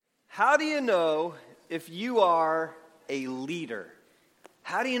How do you know if you are a leader?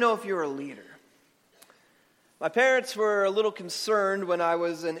 How do you know if you're a leader? My parents were a little concerned when I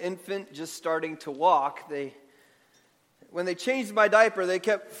was an infant just starting to walk. When they changed my diaper, they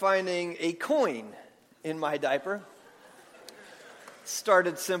kept finding a coin in my diaper.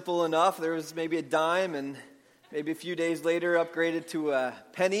 Started simple enough. There was maybe a dime, and maybe a few days later upgraded to a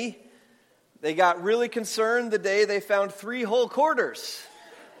penny. They got really concerned the day they found 3 whole quarters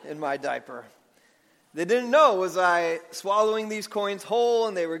in my diaper. They didn't know, was I swallowing these coins whole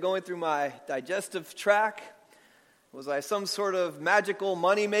and they were going through my digestive tract? Was I some sort of magical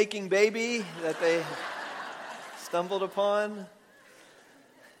money-making baby that they stumbled upon?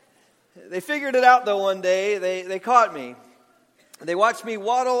 They figured it out, though, one day. They caught me. They watched me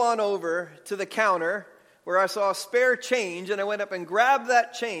waddle on over to the counter where I saw a spare change, and I went up and grabbed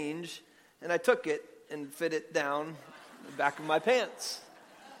that change, and I took it and fit it down the back of my pants.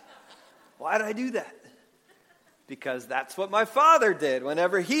 Why did I do that? Because that's what my father did.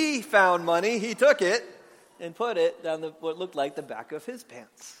 Whenever he found money, he took it and put it down what looked like the back of his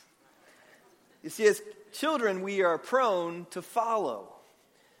pants. You see, as children, we are prone to follow.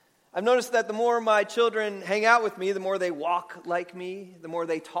 I've noticed that the more my children hang out with me, the more they walk like me, the more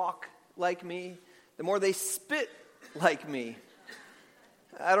they talk like me, the more they spit like me.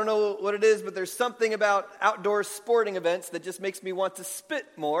 I don't know what it is, but there's something about outdoor sporting events that just makes me want to spit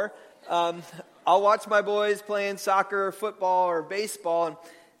more. I'll watch my boys playing soccer or football or baseball,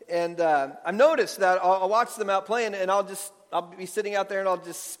 and I've noticed that I'll watch them out playing, and I'll be sitting out there and I'll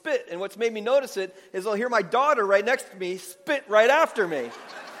just spit. And what's made me notice it is I'll hear my daughter right next to me spit right after me.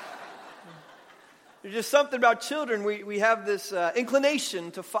 There's just something about children. We have this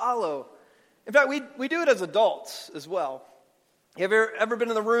inclination to follow. In fact, we do it as adults as well. Have you ever been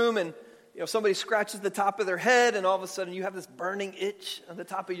in the room and somebody scratches the top of their head and all of a sudden you have this burning itch on the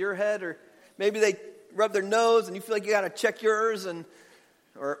top of your head? Or maybe they rub their nose and you feel like you got to check yours,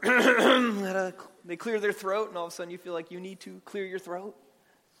 or they clear their throat and all of a sudden you feel like you need to clear your throat.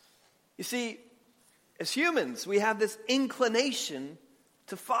 You see, as humans, we have this inclination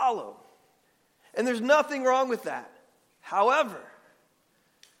to follow. And there's nothing wrong with that. However,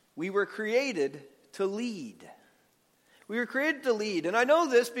 we were created to lead. We were created to lead. And I know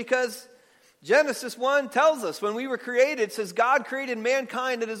this because Genesis 1 tells us when we were created, it says God created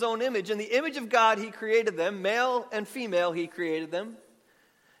mankind in his own image. In the image of God, he created them. Male and female, he created them.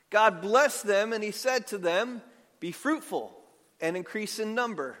 God blessed them and he said to them, be fruitful and increase in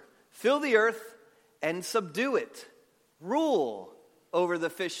number. Fill the earth and subdue it. Rule over the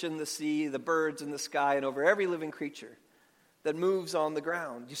fish in the sea, the birds in the sky, and over every living creature that moves on the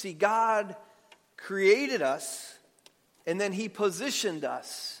ground. You see, God created us, and then he positioned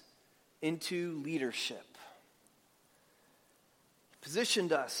us into leadership. He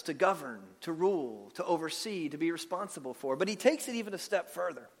positioned us to govern, to rule, to oversee, to be responsible for. But he takes it even a step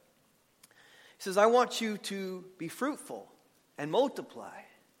further. He says, I want you to be fruitful and multiply.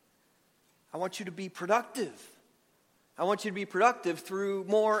 I want you to be productive. I want you to be productive through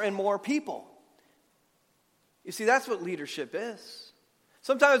more and more people. You see, that's what leadership is.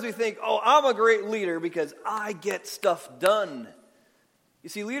 Sometimes we think, I'm a great leader because I get stuff done. You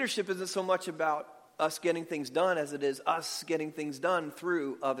see, leadership isn't so much about us getting things done as it is us getting things done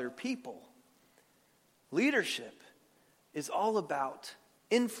through other people. Leadership is all about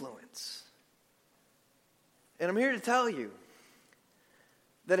influence. And I'm here to tell you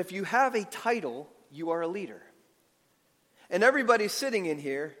that if you have a title, you are a leader. And everybody sitting in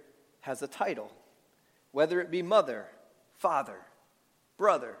here has a title, whether it be mother, father,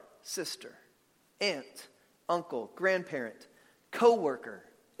 brother, sister, aunt, uncle, grandparent, co-worker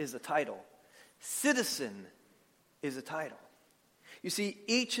is a title. Citizen is a title. You see,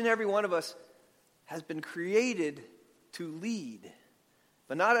 each and every one of us has been created to lead,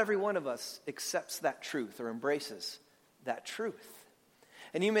 but not every one of us accepts that truth or embraces that truth.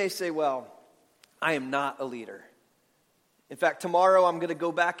 And you may say, well, I am not a leader. In fact, tomorrow I'm going to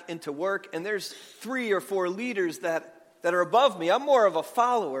go back into work, and there's 3 or 4 leaders that are above me. I'm more of a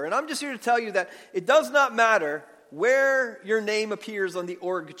follower, and I'm just here to tell you that it does not matter where your name appears on the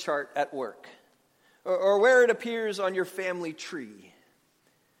org chart at work, or where it appears on your family tree.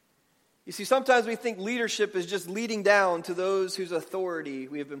 You see, sometimes we think leadership is just leading down to those whose authority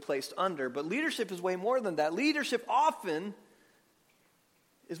we have been placed under, but leadership is way more than that. Leadership often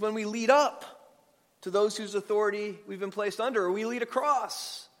is when we lead up to those whose authority we've been placed under, or we lead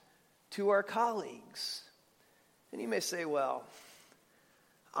across to our colleagues. And you may say, well,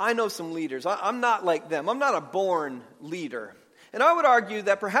 I know some leaders. I'm not like them. I'm not a born leader. And I would argue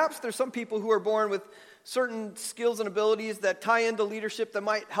that perhaps there's some people who are born with certain skills and abilities that tie into leadership that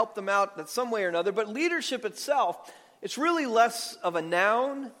might help them out in some way or another. But leadership itself, it's really less of a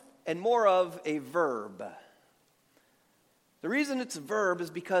noun and more of a verb. The reason it's a verb is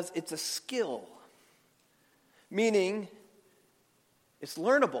because it's a skill, meaning it's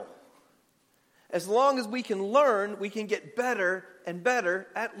learnable. As long as we can learn, we can get better and better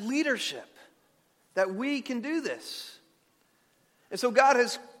at leadership. That we can do this. And so God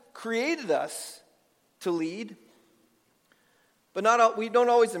has created us to lead, but we don't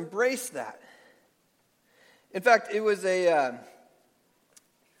always embrace that. In fact, it was a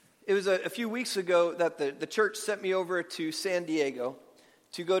few weeks ago that the church sent me over to San Diego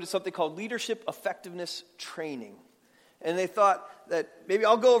to go to something called Leadership Effectiveness Training. And they thought that maybe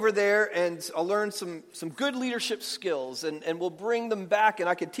I'll go over there and I'll learn some good leadership skills and we'll bring them back and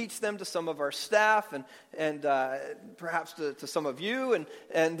I could teach them to some of our staff and perhaps to some of you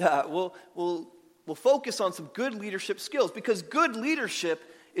and we'll focus on some good leadership skills because good leadership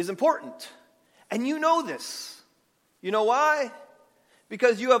is important. And you know this. You know why?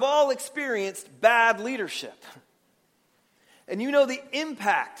 Because you have all experienced bad leadership. And you know the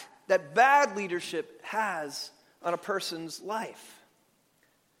impact that bad leadership has on a person's life.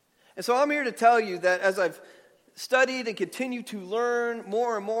 And so I'm here to tell you that as I've studied and continue to learn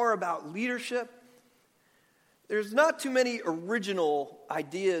more and more about leadership, there's not too many original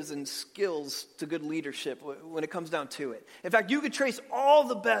ideas and skills to good leadership when it comes down to it. In fact, you could trace all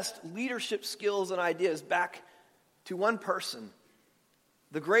the best leadership skills and ideas back to one person,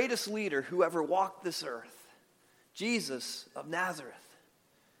 the greatest leader who ever walked this earth, Jesus of Nazareth.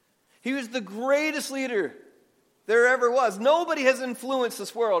 He was the greatest leader there ever was. Nobody has influenced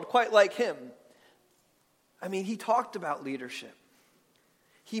this world quite like him. I mean, he talked about leadership.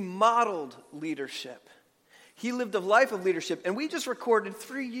 He modeled leadership. He lived a life of leadership. And we just recorded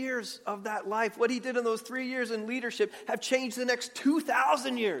 3 years of that life. What he did in those 3 years in leadership have changed the next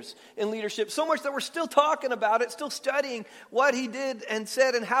 2,000 years in leadership. So much that we're still talking about it, still studying what he did and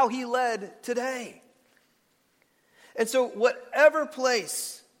said and how he led today. And so whatever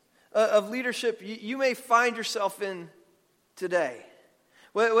place of leadership you may find yourself in today.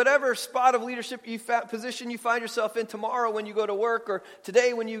 Whatever spot of leadership position you find yourself in tomorrow when you go to work or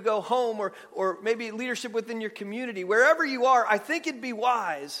today when you go home or maybe leadership within your community. Wherever you are, I think it'd be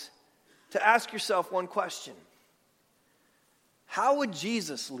wise to ask yourself one question. How would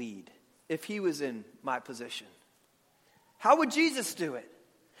Jesus lead if he was in my position? How would Jesus do it?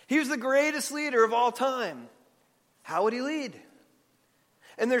 He was the greatest leader of all time. How would he lead?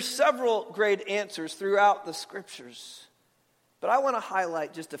 And there's several great answers throughout the scriptures. But I want to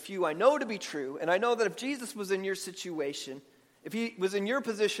highlight just a few I know to be true. And I know that if Jesus was in your situation, if he was in your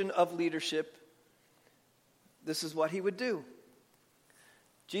position of leadership, this is what he would do.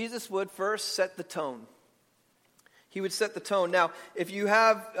 Jesus would first set the tone. He would set the tone. Now, if you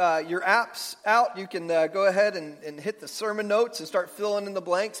have your apps out, you can go ahead and hit the sermon notes and start filling in the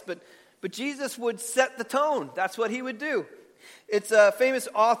blanks. But Jesus would set the tone. That's what he would do. It's a famous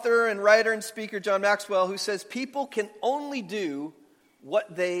author and writer and speaker, John Maxwell, who says people can only do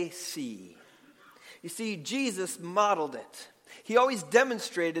what they see. You see, Jesus modeled it. He always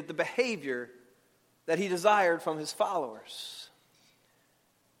demonstrated the behavior that he desired from his followers.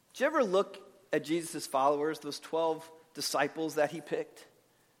 Did you ever look at Jesus' followers, those 12 disciples that he picked?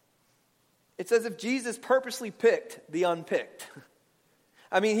 It's as if Jesus purposely picked the unpicked.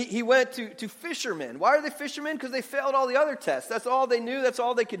 I mean, he went to fishermen. Why are they fishermen? Because they failed all the other tests. That's all they knew. That's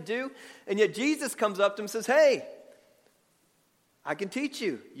all they could do. And yet Jesus comes up to them and says, hey, I can teach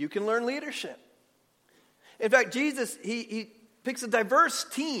you. You can learn leadership. In fact, Jesus, he picks a diverse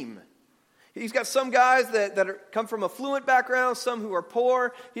team. He's got some guys that come from affluent backgrounds, some who are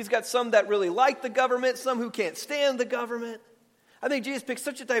poor. He's got some that really like the government, some who can't stand the government. I think Jesus picks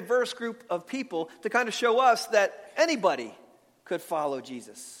such a diverse group of people to kind of show us that anybody could follow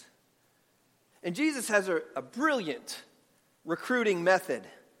Jesus. And Jesus has a brilliant recruiting method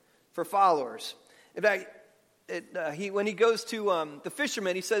for followers. In fact, when he goes to the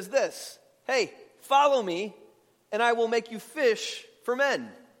fishermen, he says this, hey, follow me, and I will make you fish for men.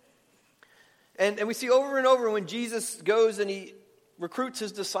 And we see over and over when Jesus goes and he recruits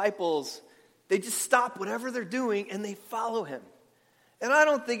his disciples, they just stop whatever they're doing and they follow him. And I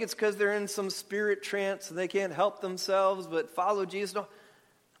don't think it's because they're in some spirit trance and they can't help themselves but follow Jesus. No,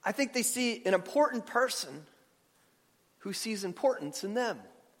 I think they see an important person who sees importance in them.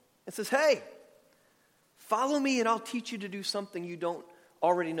 And says, hey, follow me and I'll teach you to do something you don't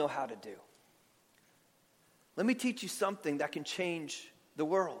already know how to do. Let me teach you something that can change the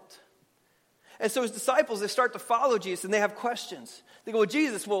world. And so his disciples, they start to follow Jesus, and they have questions. They go, well,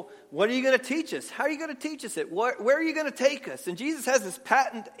 Jesus, what are you going to teach us? How are you going to teach us it? Where are you going to take us? And Jesus has this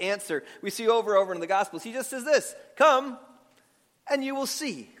patent answer we see over and over in the Gospels. He just says this, come and you will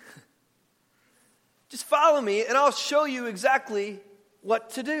see. Just follow me and I'll show you exactly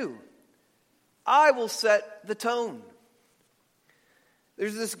what to do. I will set the tone.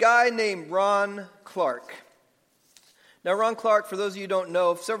 There's this guy named Ron Clark. Now, Ron Clark, for those of you who don't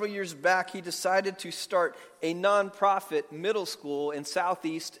know, several years back, he decided to start a nonprofit middle school in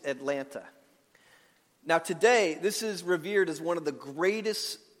southeast Atlanta. Now, today, this is revered as one of the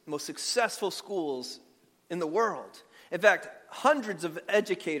greatest, most successful schools in the world. In fact, hundreds of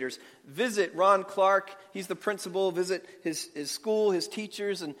educators visit Ron Clark. He's the principal, visit his school, his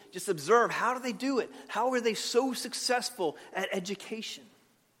teachers, and just observe, how do they do it? How are they so successful at education?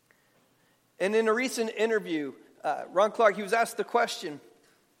 And in a recent interview, Ron Clark, he was asked the question,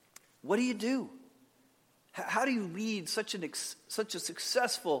 what do you do? How do you lead such a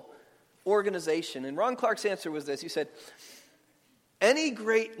successful organization? And Ron Clark's answer was this. He said, any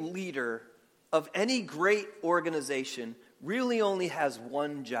great leader of any great organization really only has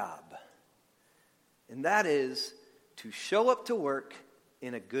one job, and that is to show up to work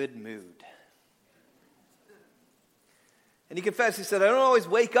in a good mood. And he confessed, he said, I don't always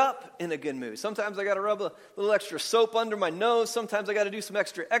wake up in a good mood. Sometimes I got to rub a little extra soap under my nose. Sometimes I got to do some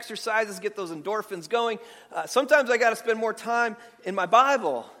extra exercises, get those endorphins going. Sometimes I got to spend more time in my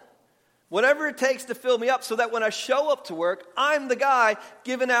Bible. Whatever it takes to fill me up so that when I show up to work, I'm the guy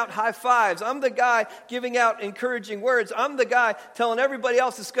giving out high fives. I'm the guy giving out encouraging words. I'm the guy telling everybody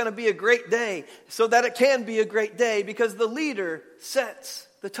else it's going to be a great day so that it can be a great day because the leader sets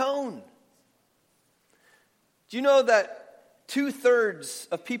the tone. Do you know that 2/3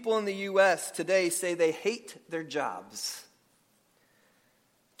 of people in the U.S. today say they hate their jobs?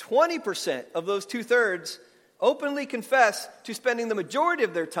 20% of those 2/3 openly confess to spending the majority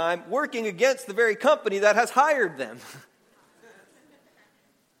of their time working against the very company that has hired them.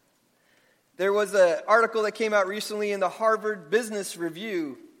 There was an article that came out recently in the Harvard Business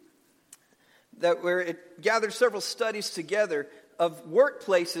Review where it gathered several studies together of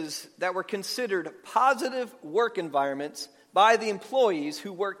workplaces that were considered positive work environments by the employees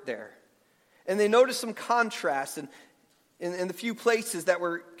who worked there. And they noticed some contrast in the few places that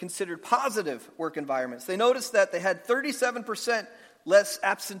were considered positive work environments. They noticed that they had 37% less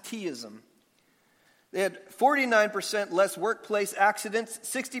absenteeism. They had 49% less workplace accidents,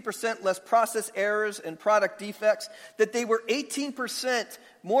 60% less process errors and product defects, that they were 18%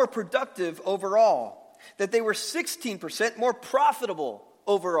 more productive overall, that they were 16% more profitable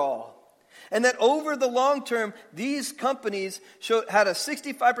overall, and that over the long term, these companies had a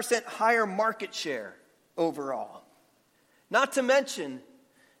 65% higher market share overall. Not to mention,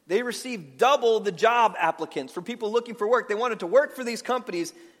 they received double the job applicants for people looking for work. They wanted to work for these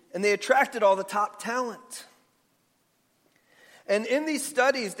companies, and they attracted all the top talent. And in these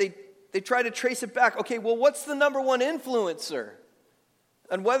studies, they try to trace it back. Okay, well, what's the number one influencer?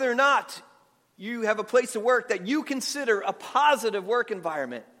 And whether or not you have a place of work that you consider a positive work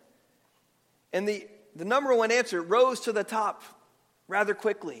environment. And the number one answer rose to the top rather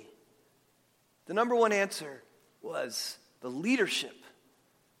quickly. The number one answer was the leadership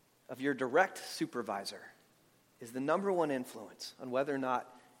of your direct supervisor is the number one influence on whether or not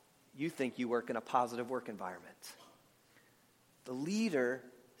you think you work in a positive work environment. The leader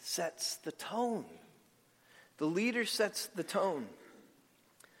sets the tone. The leader sets the tone.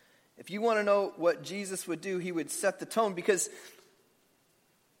 If you want to know what Jesus would do, he would set the tone because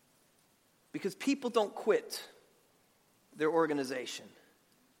people don't quit their organization.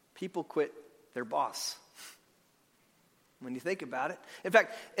 People quit their boss. When you think about it. In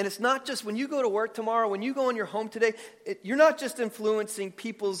fact, and it's not just when you go to work tomorrow, when you go in your home today, you're not just influencing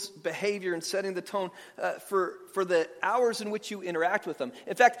people's behavior and setting the tone for the hours in which you interact with them.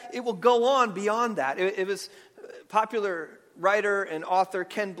 In fact, it will go on beyond that. It was popular writer and author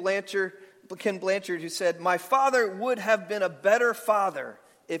Ken Blanchard who said, "My father would have been a better father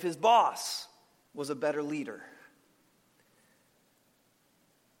if his boss was a better leader."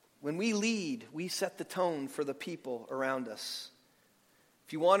 When we lead, we set the tone for the people around us.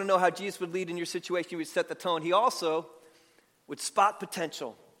 If you want to know how Jesus would lead in your situation, he would set the tone. He also would spot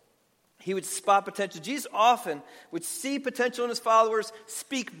potential. He would spot potential. Jesus often would see potential in his followers,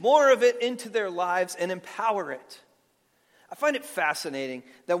 speak more of it into their lives, and empower it. I find it fascinating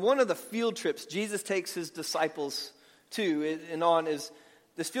that one of the field trips Jesus takes his disciples to and on is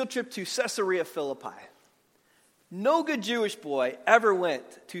this field trip to Caesarea Philippi. No good Jewish boy ever went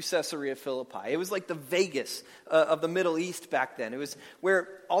to Caesarea Philippi. It was like the Vegas of the Middle East back then. It was where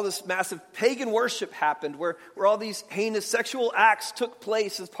all this massive pagan worship happened, where all these heinous sexual acts took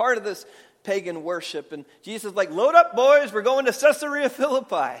place as part of this pagan worship. And Jesus is like, load up, boys, we're going to Caesarea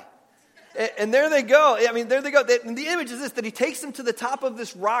Philippi. And there they go. I mean, there they go. And the image is this, that he takes them to the top of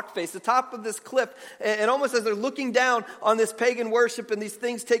this rock face, the top of this cliff, and almost as they're looking down on this pagan worship and these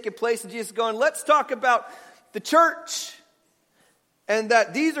things taking place, and Jesus is going, let's talk about the church, and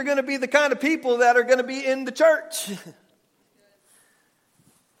that these are going to be the kind of people that are going to be in the church.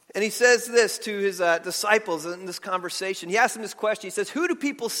 And he says this to his disciples in this conversation. He asks them this question. He says, who do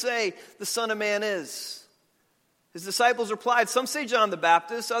people say the Son of Man is? His disciples replied, some say John the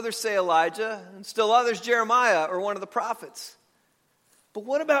Baptist, others say Elijah, and still others Jeremiah or one of the prophets. But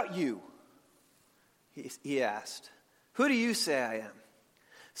what about you? He asked. Who do you say I am?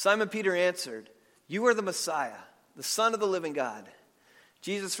 Simon Peter answered, you are the Messiah, the Son of the living God.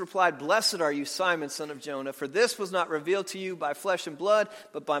 Jesus replied, blessed are you, Simon, son of Jonah, for this was not revealed to you by flesh and blood,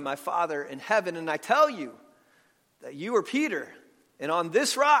 but by my Father in heaven. And I tell you that you are Peter, and on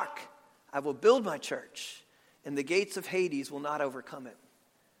this rock I will build my church, and the gates of Hades will not overcome it.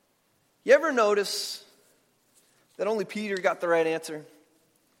 You ever notice that only Peter got the right answer?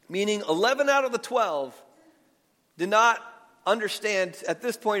 Meaning 11 out of the 12 did not understand at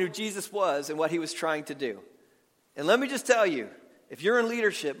this point who Jesus was and what he was trying to do. And let me just tell you, if you're in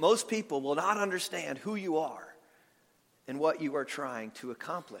leadership, most people will not understand who you are and what you are trying to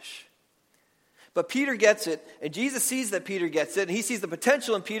accomplish. But Peter gets it, and Jesus sees that Peter gets it, and he sees the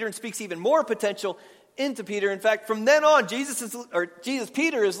potential in Peter and speaks even more potential into Peter. In fact, from then on,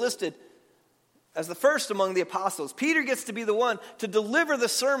 Peter is listed as the first among the apostles. Peter gets to be the one to deliver the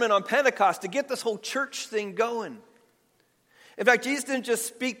sermon on Pentecost, to get this whole church thing going. In fact, Jesus didn't just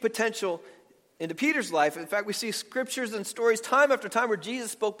speak potential into Peter's life. In fact, we see scriptures and stories time after time where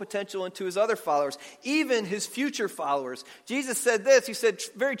Jesus spoke potential into his other followers, even his future followers. Jesus said this, he said,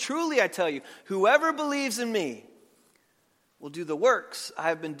 very truly I tell you, whoever believes in me will do the works I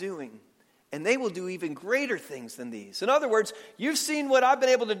have been doing, and they will do even greater things than these. In other words, you've seen what I've been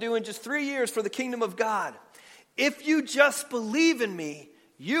able to do in just 3 years for the kingdom of God. If you just believe in me,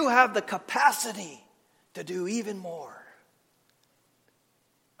 you have the capacity to do even more.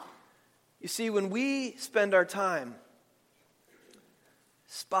 You see, when we spend our time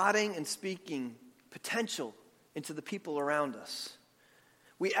spotting and speaking potential into the people around us,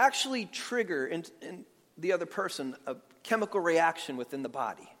 we actually trigger in the other person a chemical reaction within the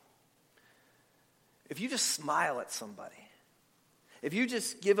body. If you just smile at somebody, if you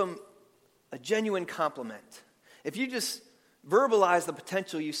just give them a genuine compliment, if you just verbalize the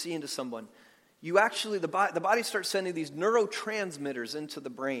potential you see into someone, you actually, the body starts sending these neurotransmitters into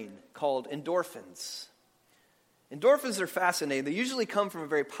the brain called endorphins. Endorphins are fascinating. They usually come from a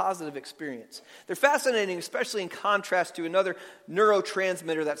very positive experience. They're fascinating, especially in contrast to another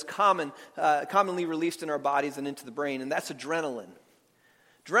neurotransmitter that's commonly released in our bodies and into the brain, and that's adrenaline.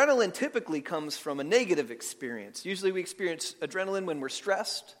 Adrenaline typically comes from a negative experience. Usually we experience adrenaline when we're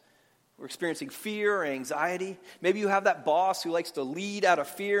stressed. We're experiencing fear or anxiety. Maybe you have that boss who likes to lead out of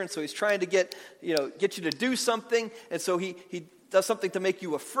fear, and so he's trying to get you to do something, and so he does something to make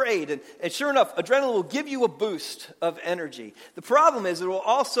you afraid. And sure enough, adrenaline will give you a boost of energy. The problem is it will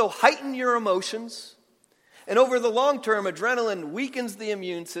also heighten your emotions, and over the long term, adrenaline weakens the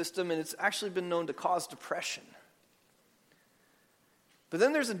immune system, and it's actually been known to cause depression. But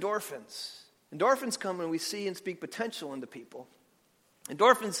then there's endorphins. Endorphins come when we see and speak potential into people.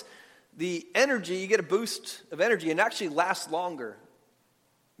 Endorphins, the energy, you get a boost of energy and actually lasts longer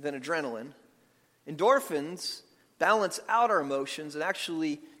than adrenaline. Endorphins balance out our emotions and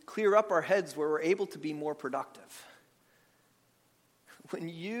actually clear up our heads where we're able to be more productive. When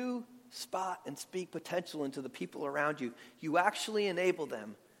you spot and speak potential into the people around you, you actually enable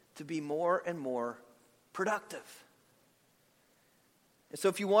them to be more and more productive. And so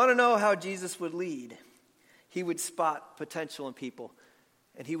if you want to know how Jesus would lead, he would spot potential in people.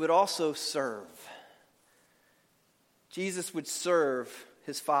 And he would also serve. Jesus would serve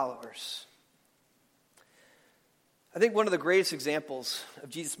his followers. I think one of the greatest examples of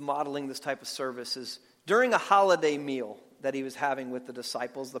Jesus modeling this type of service is during a holiday meal that he was having with the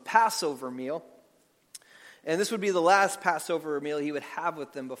disciples, the Passover meal. And this would be the last Passover meal he would have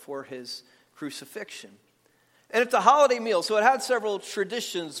with them before his crucifixion. And it's a holiday meal, so it had several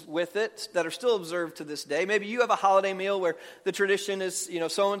traditions with it that are still observed to this day. Maybe you have a holiday meal where the tradition is,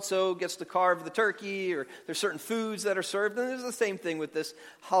 so-and-so gets to carve the turkey, or there's certain foods that are served, and there's the same thing with this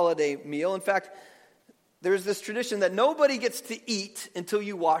holiday meal. In fact, there's this tradition that nobody gets to eat until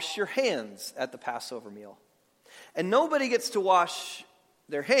you wash your hands at the Passover meal. And nobody gets to wash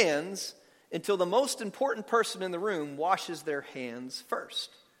their hands until the most important person in the room washes their hands first.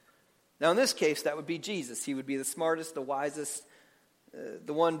 Now, in this case, that would be Jesus. He would be the smartest, the wisest,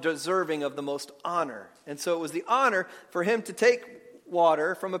 the one deserving of the most honor. And so it was the honor for him to take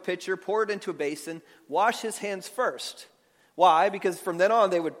water from a pitcher, pour it into a basin, wash his hands first. Why? Because from then on,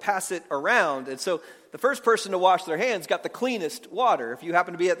 they would pass it around. And so the first person to wash their hands got the cleanest water. If you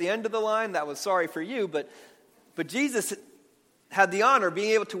happen to be at the end of the line, that was sorry for you. But Jesus had the honor of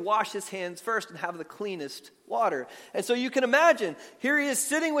being able to wash his hands first and have the cleanest water. And so you can imagine, here he is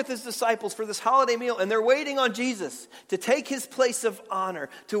sitting with his disciples for this holiday meal, and they're waiting on Jesus to take his place of honor,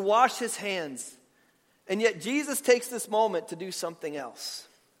 to wash his hands. And yet Jesus takes this moment to do something else.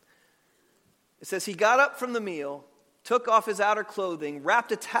 It says he got up from the meal, took off his outer clothing,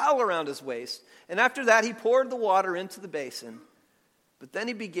 wrapped a towel around his waist, and after that he poured the water into the basin. But then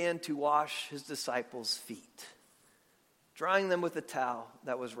he began to wash his disciples' feet, drying them with a towel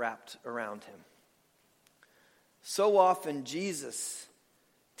that was wrapped around him. So often Jesus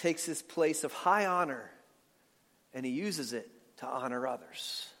takes his place of high honor and he uses it to honor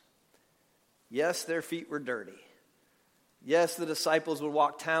others. Yes, their feet were dirty. Yes, the disciples would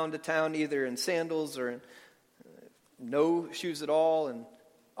walk town to town either in sandals or in no shoes at all, and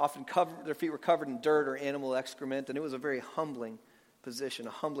often their feet were covered in dirt or animal excrement, and it was a very humbling position,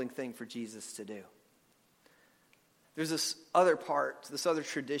 a humbling thing for Jesus to do. There's this other part, this other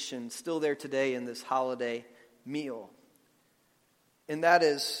tradition still there today in this holiday meal. And that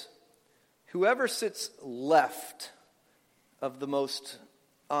is, whoever sits left of the most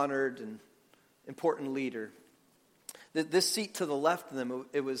honored and important leader, this seat to the left of them,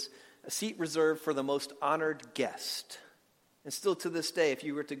 it was a seat reserved for the most honored guest. And still to this day, if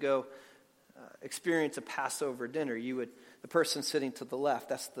you were to go experience a Passover dinner, the person sitting to the left,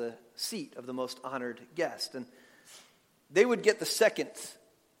 that's the seat of the most honored guest. And they would get the second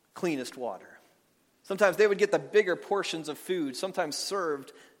cleanest water. Sometimes they would get the bigger portions of food, sometimes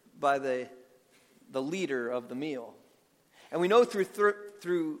served by the leader of the meal. And we know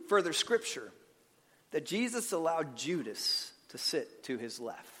through further scripture that Jesus allowed Judas to sit to his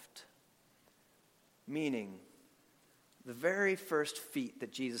left. Meaning, the very first feet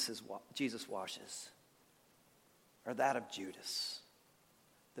that Jesus washes are that of Judas,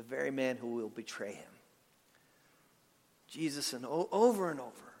 the very man who will betray him. Jesus, over and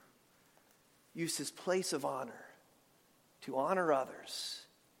over, used his place of honor to honor others,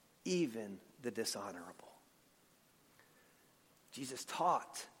 even the dishonorable. Jesus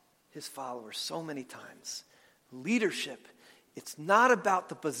taught his followers so many times, leadership, it's not about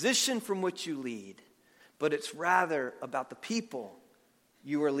the position from which you lead, but it's rather about the people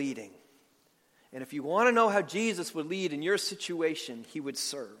you are leading. And if you want to know how Jesus would lead in your situation, he would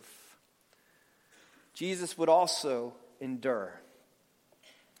serve. Jesus would also endure.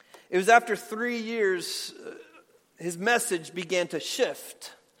 It was after 3 years, his message began to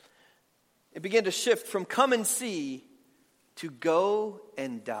shift. It began to shift from come and see to go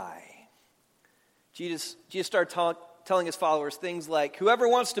and die. Jesus started telling his followers things like, whoever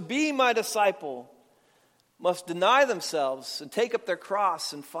wants to be my disciple must deny themselves and take up their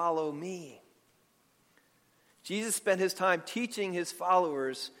cross and follow me. Jesus spent his time teaching his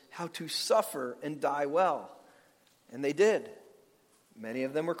followers how to suffer and die well. And they did. Many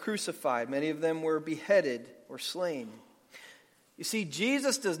of them were crucified. Many of them were beheaded or slain. You see,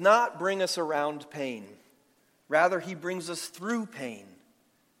 Jesus does not bring us around pain. Rather, he brings us through pain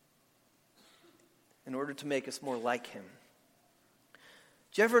in order to make us more like him.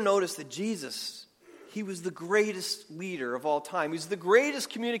 Did you ever notice that Jesus, he was the greatest leader of all time. He was the greatest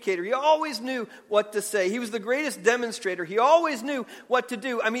communicator. He always knew what to say. He was the greatest demonstrator. He always knew what to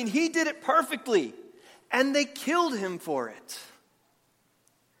do. I mean, he did it perfectly. And they killed him for it.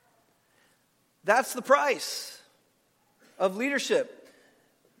 That's the price of leadership.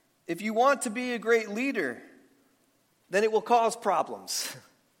 If you want to be a great leader, then it will cause problems.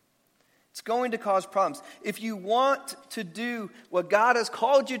 It's going to cause problems. If you want to do what God has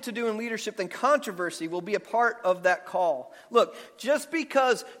called you to do in leadership, then controversy will be a part of that call. Look, just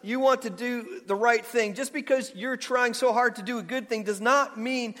because you want to do the right thing, just because you're trying so hard to do a good thing, does not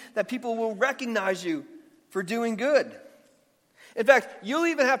mean that people will recognize you for doing good. In fact, you'll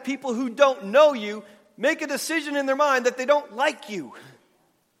even have people who don't know you make a decision in their mind that they don't like you.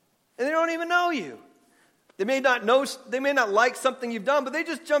 And they don't even know you. They may not like something you've done, but they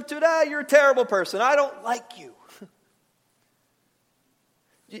just jump to it, you're a terrible person. I don't like you.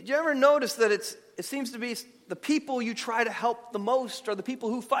 Did you ever notice that it seems to be the people you try to help the most are the people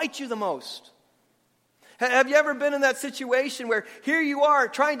who fight you the most? Have you ever been in that situation where here you are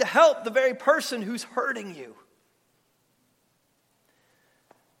trying to help the very person who's hurting you?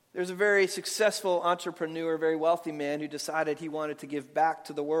 There's a very successful entrepreneur, very wealthy man who decided he wanted to give back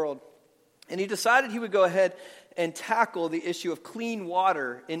to the world. And he decided he would go ahead and tackle the issue of clean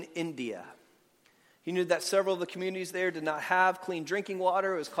water in India. He knew that several of the communities there did not have clean drinking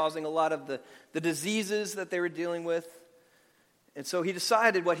water. It was causing a lot of the diseases that they were dealing with. And so he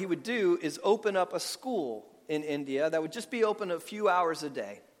decided what he would do is open up a school in India that would just be open a few hours a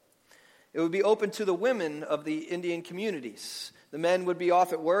day. It would be open to the women of the Indian communities. The men would be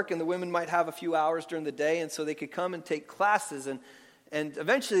off at work, and the women might have a few hours during the day, and so they could come and take classes, and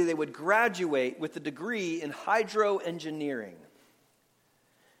eventually they would graduate with a degree in hydroengineering.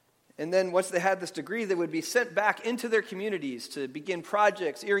 And then once they had this degree, they would be sent back into their communities to begin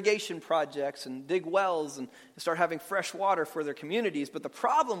projects, irrigation projects, and dig wells and start having fresh water for their communities. But the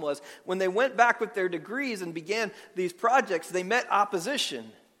problem was, when they went back with their degrees and began these projects, they met opposition,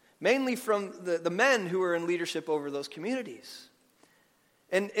 mainly from the men who were in leadership over those communities.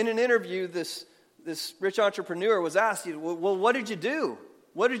 And in an interview, this rich entrepreneur was asked, well, what did you do?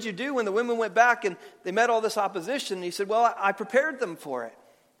 What did you do when the women went back and they met all this opposition? And he said, well, I prepared them for it.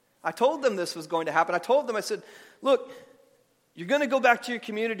 I told them this was going to happen. I said, look, you're going to go back to your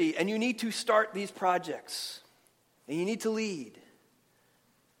community and you need to start these projects. And you need to lead.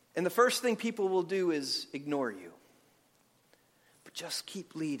 And the first thing people will do is ignore you. But just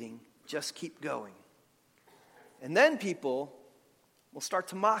keep leading. Just keep going. And then people will start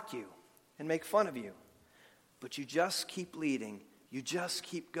to mock you and make fun of you. But you just keep leading. You just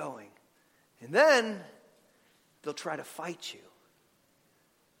keep going. And then they'll try to fight you.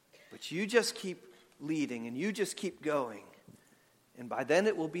 But you just keep leading and you just keep going. And by then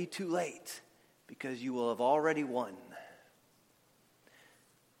it will be too late because you will have already won.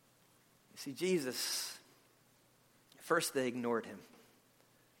 You see, Jesus, first they ignored him.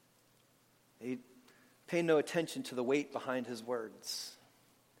 They paid no attention to the weight behind his words.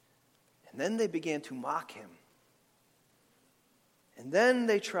 And then they began to mock him. And then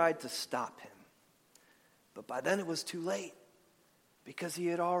they tried to stop him. But by then it was too late. Because he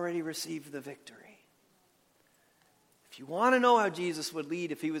had already received the victory. If you want to know how Jesus would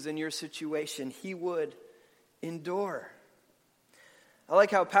lead if he was in your situation, he would endure. I like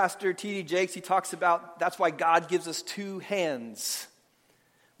how Pastor T.D. Jakes, he talks about that's why God gives us two hands.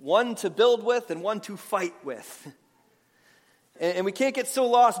 One to build with and one to fight with. And we can't get so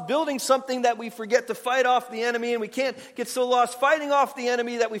lost building something that we forget to fight off the enemy, and we can't get so lost fighting off the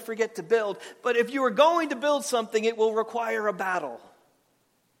enemy that we forget to build. But if you are going to build something, it will require a battle.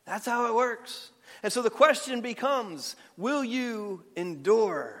 That's how it works. And so the question becomes, will you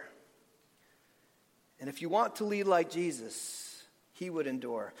endure? And if you want to lead like Jesus, he would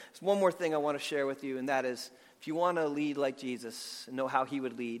endure. There's one more thing I want to share with you, and that is, if you want to lead like Jesus and know how he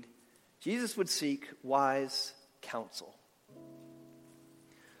would lead, Jesus would seek wise counsel.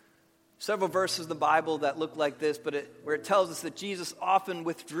 Several verses in the Bible that look like this, where it tells us that Jesus often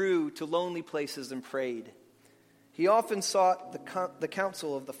withdrew to lonely places and prayed. He often sought the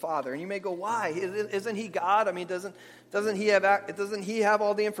counsel of the Father. And you may go, why? Isn't he God? I mean, doesn't he have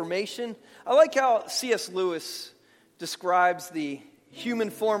all the information? I like how C.S. Lewis describes the human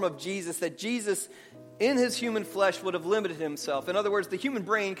form of Jesus, that Jesus in his human flesh would have limited himself. In other words, the human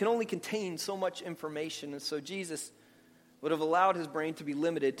brain can only contain so much information, and so Jesus would have allowed his brain to be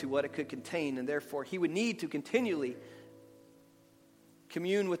limited to what it could contain, and therefore he would need to continually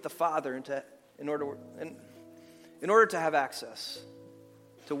commune with the Father in order to have access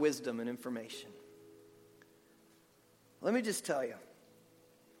to wisdom and information. Let me just tell you,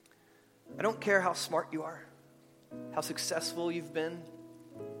 I don't care how smart you are, how successful you've been,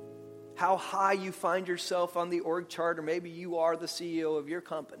 how high you find yourself on the org chart, or maybe you are the CEO of your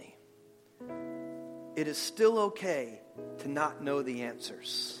company. It is still okay to not know the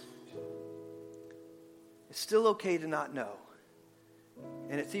answers. It's still okay to not know.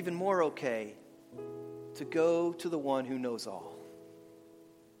 And it's even more okay to go to the one who knows all.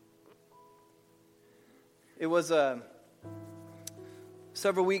 It was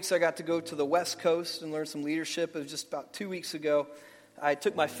several weeks I got to go to the West Coast and learn some leadership. It was just about 2 weeks ago. I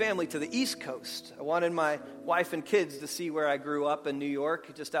took my family to the East Coast. I wanted my wife and kids to see where I grew up in New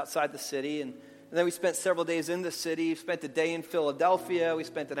York, just outside the city. And then we spent several days in the city. We spent a day in Philadelphia. We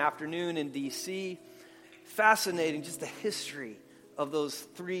spent an afternoon in D.C. Fascinating, just the history of those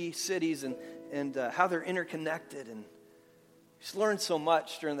three cities and how they're interconnected. And just learned so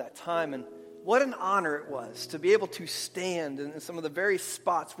much during that time. And what an honor it was to be able to stand in some of the very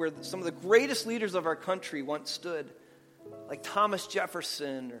spots where some of the greatest leaders of our country once stood, like Thomas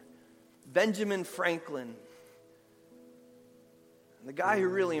Jefferson or Benjamin Franklin. And the guy who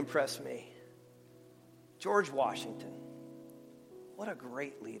really impressed me, George Washington. what a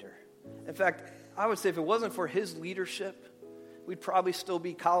great leader. In fact, I would say if it wasn't for his leadership, we'd probably still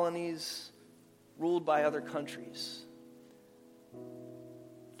be colonies ruled by other countries.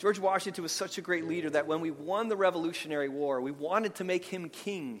 George Washington was such a great leader that when we won the Revolutionary War, we wanted to make him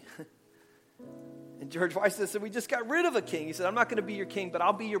king. And George Washington said, we just got rid of a king. He said, I'm not going to be your king, but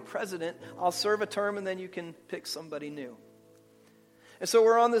I'll be your president. I'll serve a term, and then you can pick somebody new. And so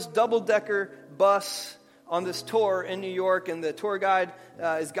we're on this double-decker bus on this tour in New York, and the tour guide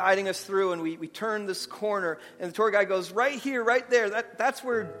is guiding us through, and we turn this corner, and the tour guide goes, right here, right there. That's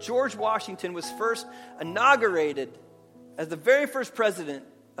where George Washington was first inaugurated as the very first president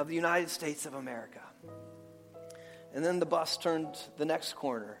of the United States of America. And then the bus turned the next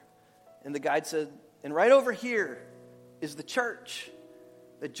corner, and the guide said, and right over here is the church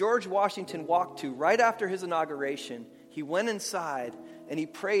that George Washington walked to right after his inauguration. He went inside and he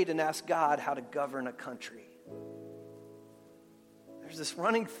prayed and asked God how to govern a country. There's this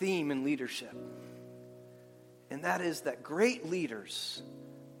running theme in leadership, and that is that great leaders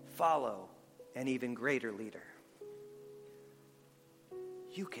follow an even greater leader.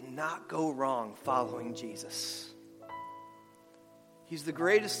 You cannot go wrong following Jesus. He's the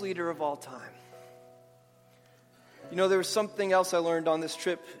greatest leader of all time. You know, there was something else I learned on this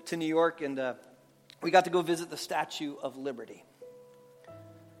trip to New York, and we got to go visit the Statue of Liberty.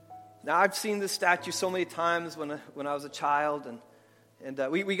 Now, I've seen this statue so many times when I was a child, and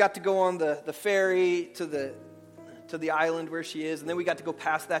we got to go on the ferry to the island where she is, and then we got to go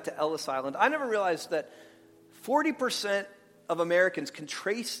past that to Ellis Island. I never realized that 40% of Americans can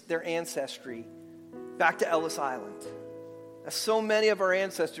trace their ancestry back to Ellis Island. As so many of our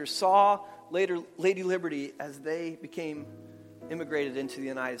ancestors saw Lady Liberty as they became immigrated into the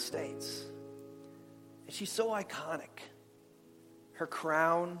United States. And she's so iconic. Her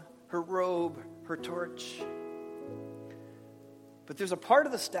crown, her robe, her torch. But there's a part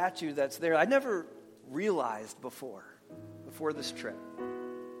of the statue that's there I never realized before this trip.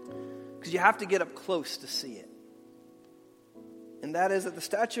 Because you have to get up close to see it. And that is that the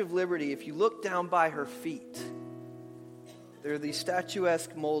Statue of Liberty, if you look down by her feet, there are these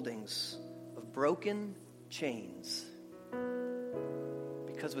statuesque moldings of broken chains.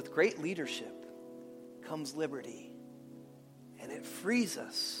 Because with great leadership comes liberty. And it frees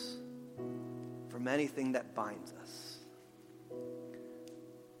us from anything that binds us.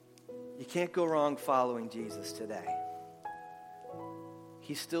 You can't go wrong following Jesus today.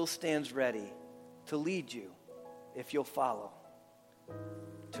 He still stands ready to lead you if you'll follow.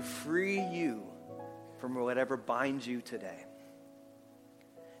 To free you from whatever binds you today.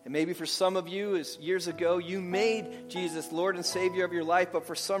 And maybe for some of you, as years ago, you made Jesus Lord and Savior of your life, but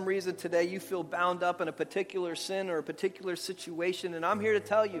for some reason today you feel bound up in a particular sin or a particular situation. And I'm here to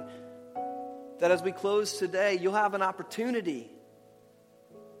tell you that as we close today, you'll have an opportunity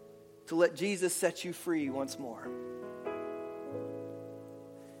to let Jesus set you free once more.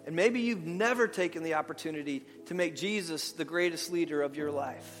 And maybe you've never taken the opportunity to make Jesus the greatest leader of your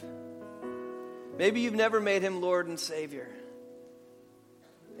life. Maybe you've never made him Lord and Savior.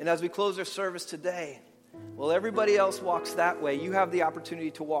 And as we close our service today, while everybody else walks that way, you have the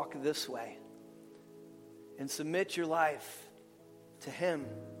opportunity to walk this way and submit your life to him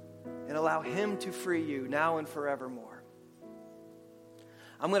and allow him to free you now and forevermore.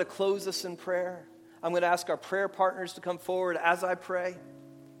 I'm going to close this in prayer. I'm going to ask our prayer partners to come forward as I pray.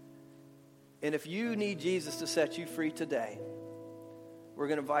 And if you need Jesus to set you free today, we're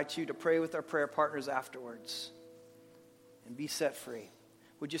going to invite you to pray with our prayer partners afterwards and be set free.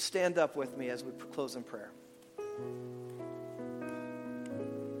 Would you stand up with me as we close in prayer?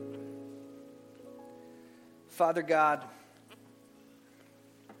 Father God,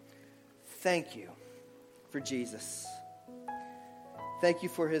 thank you for Jesus. Thank you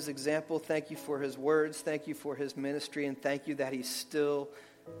for his example. Thank you for his words. Thank you for his ministry. And thank you that he's still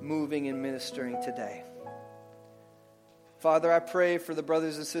moving and ministering today. Father, I pray for the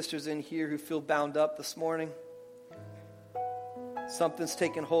brothers and sisters in here who feel bound up this morning. Something's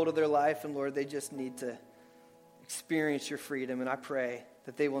taken hold of their life, and Lord, they just need to experience your freedom. And I pray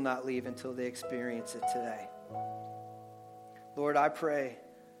that they will not leave until they experience it today. Lord, I pray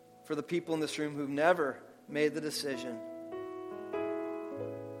for the people in this room who've never made the decision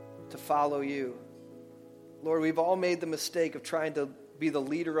to follow you. Lord, we've all made the mistake of trying to be the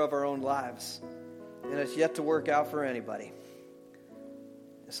leader of our own lives, and it's yet to work out for anybody.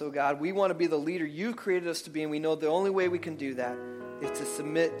 And so, God, we want to be the leader you've created us to be, and we know the only way we can do that is to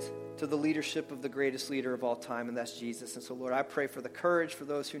submit to the leadership of the greatest leader of all time, and that's Jesus. And so, Lord, I pray for the courage for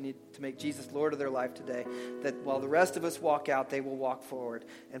those who need to make Jesus Lord of their life today, that while the rest of us walk out, they will walk forward,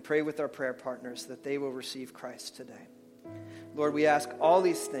 and pray with our prayer partners that they will receive Christ today. Lord, we ask all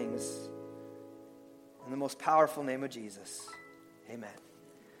these things in the most powerful name of Jesus. Amen.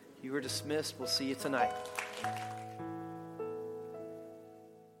 You are dismissed. We'll see you tonight.